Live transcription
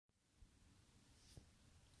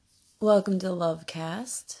Welcome to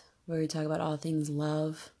Lovecast, where we talk about all things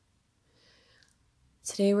love.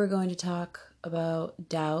 Today we're going to talk about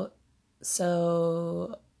doubt.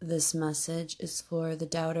 So this message is for the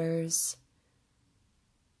doubters.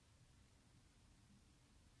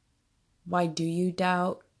 Why do you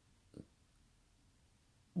doubt?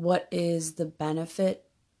 What is the benefit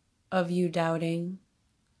of you doubting?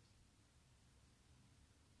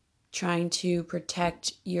 Trying to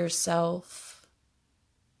protect yourself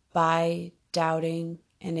by doubting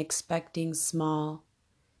and expecting small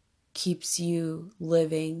keeps you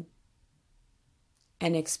living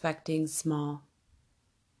and expecting small.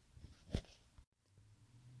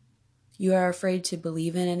 You are afraid to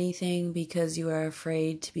believe in anything because you are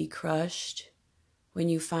afraid to be crushed when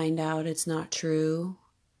you find out it's not true.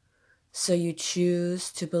 So you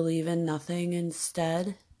choose to believe in nothing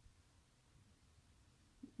instead.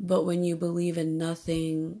 But when you believe in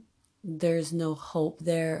nothing, there's no hope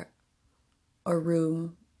there or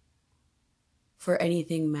room for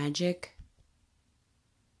anything magic.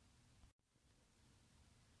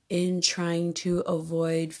 In trying to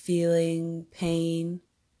avoid feeling pain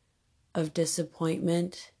of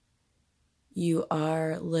disappointment, you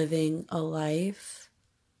are living a life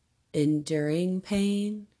enduring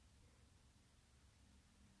pain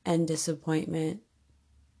and disappointment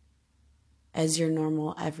as your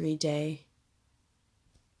normal everyday.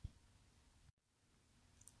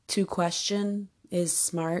 To question is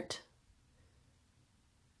smart.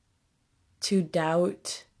 To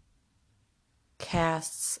doubt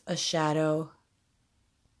casts a shadow.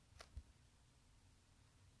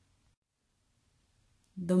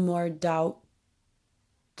 The more doubt,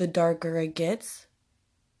 the darker it gets.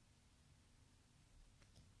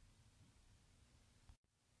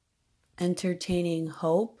 Entertaining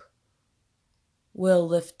hope will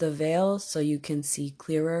lift the veil so you can see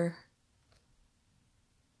clearer.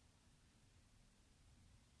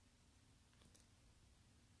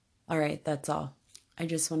 All right, that's all. I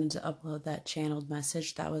just wanted to upload that channeled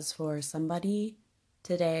message that was for somebody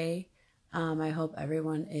today. I hope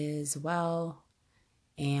everyone is well,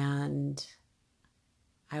 and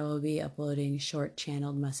I will be uploading short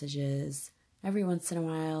channeled messages every once in a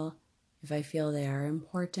while if I feel they are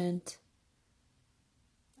important.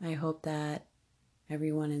 I hope that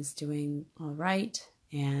everyone is doing all right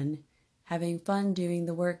and having fun doing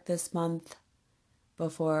the work this month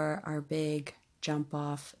before our big jump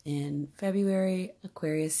off in February,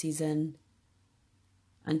 Aquarius season.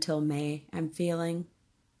 Until May, I'm feeling.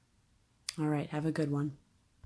 All right, have a good one.